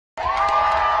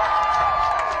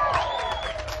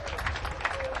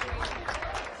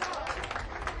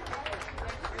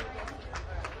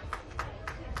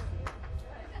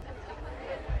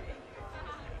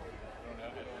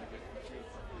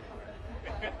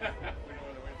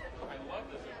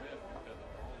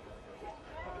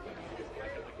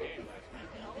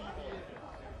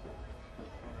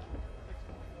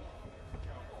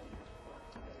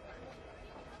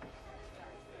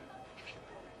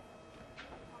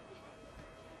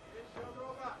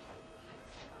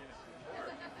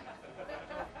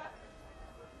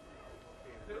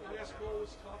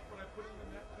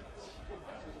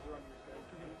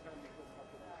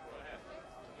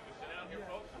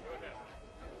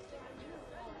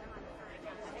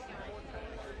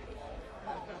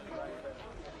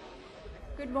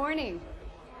Good morning.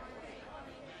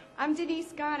 I'm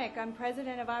Denise Gonick. I'm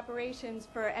President of Operations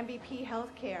for MVP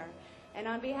Healthcare. And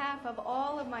on behalf of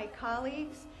all of my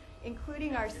colleagues,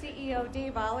 including our CEO,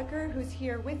 Dave Oliker, who's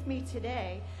here with me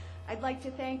today, I'd like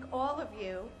to thank all of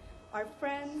you, our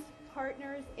friends,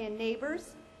 partners, and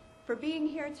neighbors, for being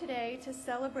here today to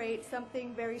celebrate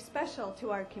something very special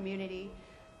to our community,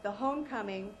 the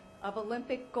homecoming of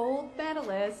Olympic gold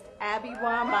medalist Abby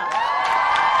Wambach.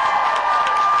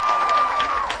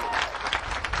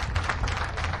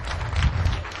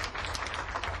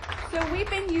 So we've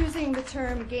been using the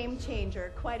term game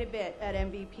changer quite a bit at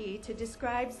MVP to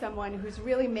describe someone who's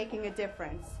really making a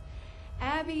difference.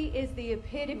 Abby is the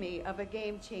epitome of a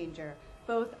game changer,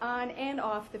 both on and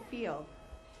off the field.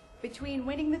 Between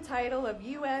winning the title of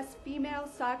U.S. Female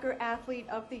Soccer Athlete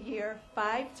of the Year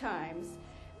 5 times,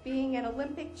 being an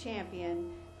Olympic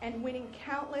champion, and winning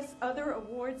countless other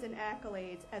awards and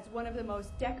accolades as one of the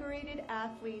most decorated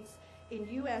athletes in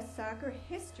U.S. soccer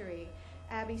history,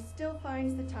 Abby still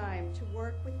finds the time to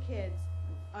work with kids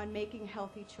on making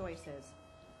healthy choices.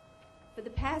 For the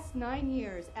past 9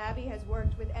 years, Abby has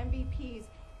worked with MVP's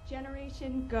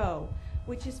Generation Go,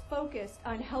 which is focused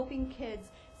on helping kids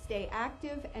stay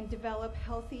active and develop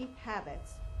healthy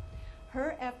habits.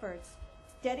 Her efforts,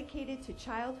 dedicated to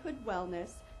childhood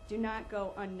wellness, do not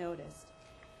go unnoticed.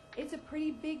 It's a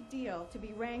pretty big deal to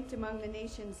be ranked among the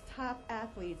nation's top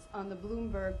athletes on the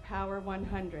Bloomberg Power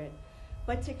 100.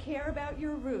 But to care about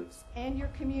your roots and your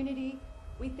community,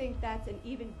 we think that's an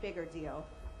even bigger deal.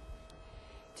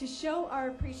 To show our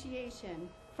appreciation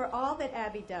for all that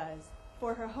Abby does,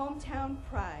 for her hometown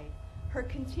pride, her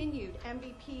continued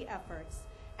MVP efforts,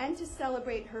 and to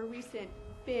celebrate her recent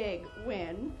big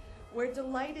win, we're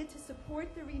delighted to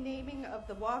support the renaming of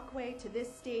the walkway to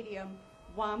this stadium,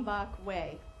 Wambach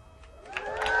Way.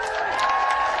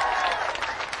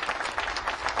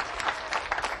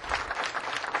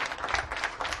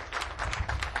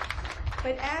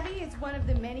 But Abby is one of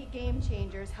the many game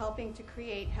changers helping to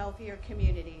create healthier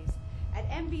communities. At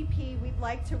MVP, we'd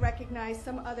like to recognize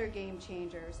some other game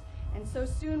changers, and so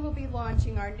soon we'll be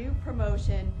launching our new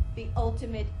promotion, the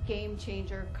Ultimate Game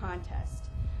Changer Contest.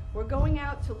 We're going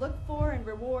out to look for and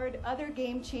reward other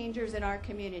game changers in our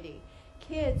community,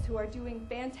 kids who are doing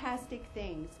fantastic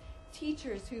things,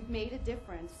 teachers who've made a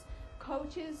difference,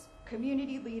 coaches,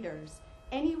 community leaders,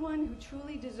 anyone who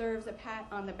truly deserves a pat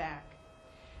on the back.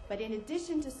 But in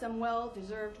addition to some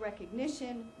well-deserved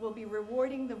recognition, we'll be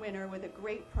rewarding the winner with a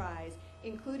great prize,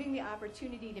 including the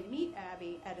opportunity to meet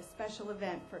Abby at a special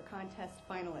event for contest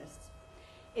finalists.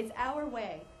 It's our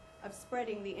way of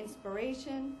spreading the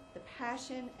inspiration, the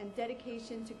passion, and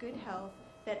dedication to good health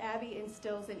that Abby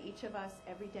instills in each of us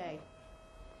every day.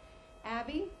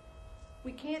 Abby,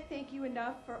 we can't thank you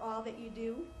enough for all that you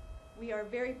do. We are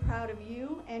very proud of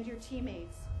you and your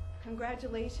teammates.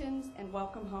 Congratulations and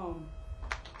welcome home.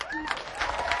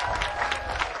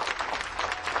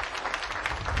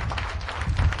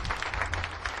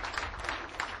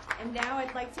 And now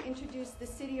I'd like to introduce the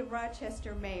City of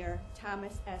Rochester Mayor,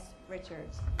 Thomas S.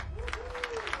 Richards.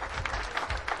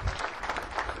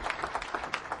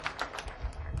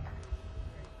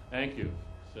 Thank you.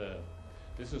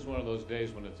 This is one of those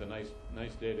days when it's a nice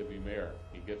day to be mayor.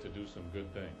 You get to do some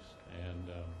good things. And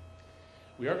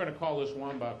we are going to call this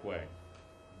Wambach Way,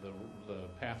 the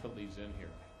path that leads in here.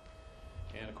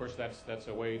 And of course, that's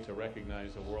a way to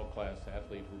recognize a world-class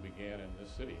athlete who began in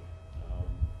this city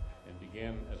and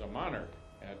began as a monarch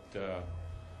at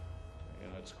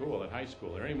school, at high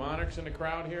school. Are there any monarchs in the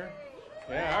crowd here?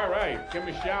 Yeah, all right. Give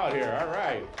me a shout here. All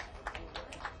right.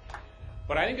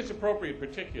 But I think it's appropriate,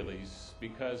 particularly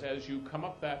because as you come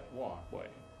up that walkway,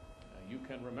 you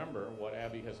can remember what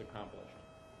Abby has accomplished,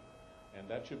 and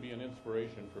that should be an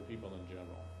inspiration for people in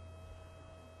general.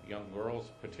 Young girls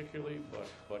particularly,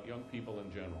 but young people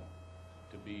in general,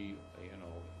 to be,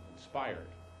 inspired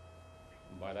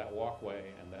by that walkway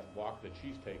and that walk that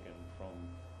she's taken from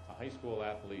a high school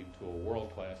athlete to a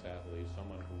world-class athlete,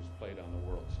 someone who's played on the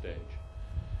world stage.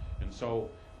 And so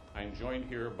I'm joined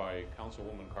here by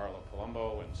Councilwoman Carla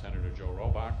Palumbo and Senator Joe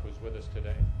Robach, who's with us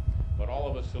today. But all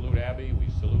of us salute Abby, we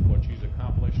salute what she's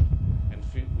accomplished, and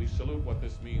we salute what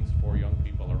this means for young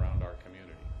people around our community.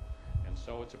 And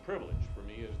so it's a privilege for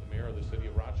me as the mayor of the city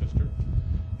of Rochester,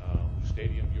 whose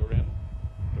stadium you're in,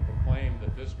 to proclaim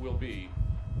that this will be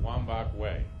Wambach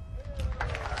Way.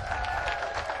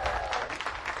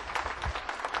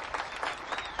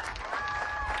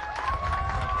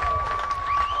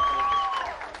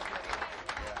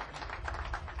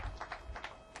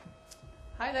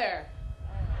 Hi there.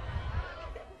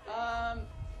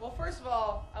 Well, first of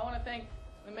all, I want to thank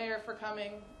the mayor for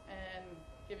coming and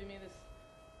giving me this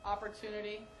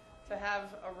opportunity to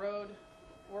have a road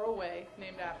or a way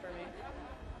named after me.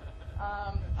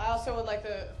 I also would like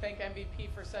to thank MVP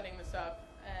for setting this up,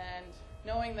 and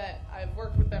knowing that I've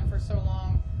worked with them for so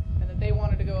long and that they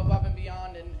wanted to go above and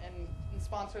beyond and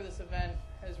sponsor this event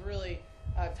has really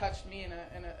touched me in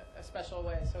a special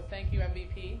way. So thank you,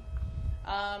 MVP.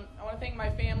 I want to thank my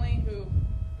family, who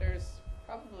there's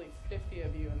probably 50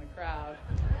 of you in the crowd,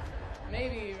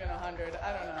 maybe even 100,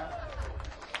 I don't know.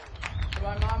 So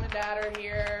my mom and dad are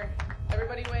here.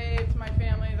 Everybody wave to my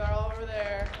family, they're all over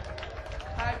there.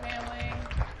 Hi, family.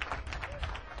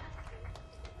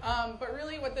 But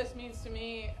really what this means to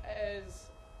me is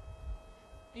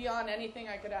beyond anything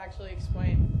I could actually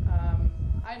explain.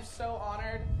 I'm so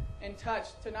honored and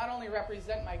touched to not only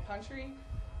represent my country,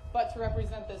 but to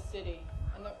represent this city.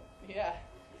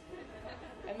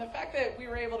 And the fact that we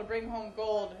were able to bring home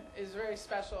gold is very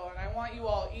special, and I want you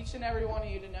all, each and every one of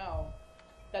you, to know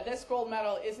that this gold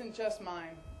medal isn't just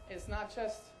mine. It's not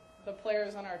just the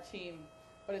players on our team,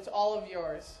 but it's all of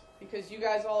yours, because you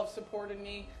guys all have supported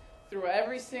me through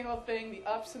every single thing, the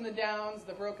ups and the downs,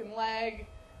 the broken leg,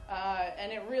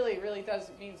 and it really, really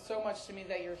does mean so much to me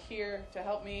that you're here to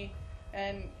help me,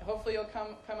 and hopefully you'll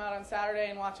come out on Saturday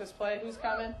and watch us play. Who's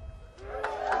coming? Who's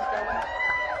coming?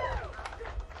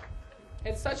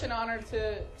 It's such an honor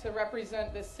to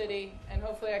represent this city, and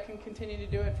hopefully I can continue to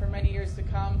do it for many years to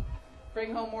come.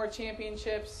 Bring home more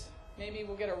championships. Maybe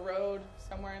we'll get a road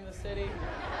somewhere in the city.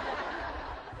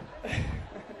 We're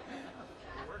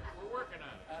working on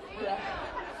it. Yeah.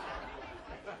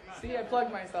 See, I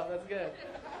plugged myself. That's good.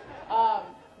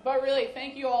 But really,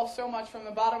 thank you all so much from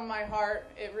the bottom of my heart.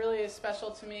 It really is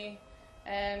special to me.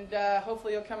 And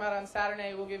hopefully you'll come out on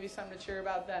Saturday. We'll give you something to cheer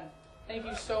about then. Thank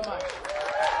you so much.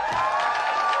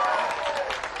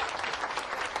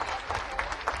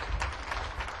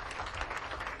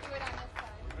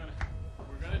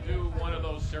 We're going to do one of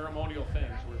those ceremonial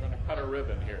things. We're going to cut a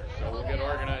ribbon here, so we'll get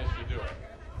organized to do it.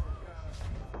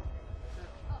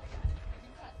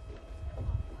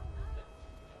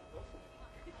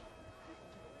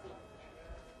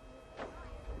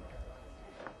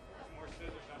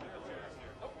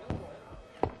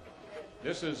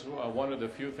 This is one of the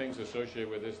few things associated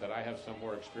with this that I have some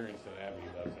more experience than Abby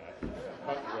does at.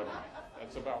 Cut the ribbon.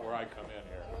 That's about where I come in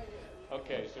here.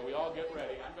 Okay, so we all get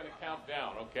ready. I'm going to count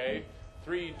down, okay?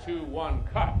 3, 2, 1,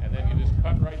 cut. And then you just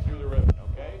cut right through the ribbon,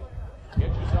 okay?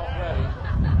 Get yourself ready.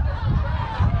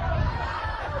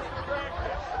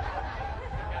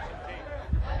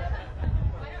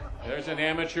 There's an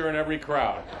amateur in every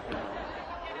crowd. We're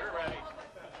ready.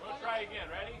 We'll try again.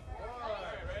 Ready? All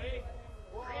right, ready?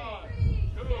 3,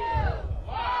 2,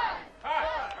 1, cut.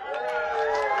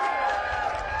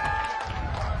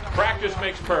 Practice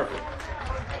makes perfect.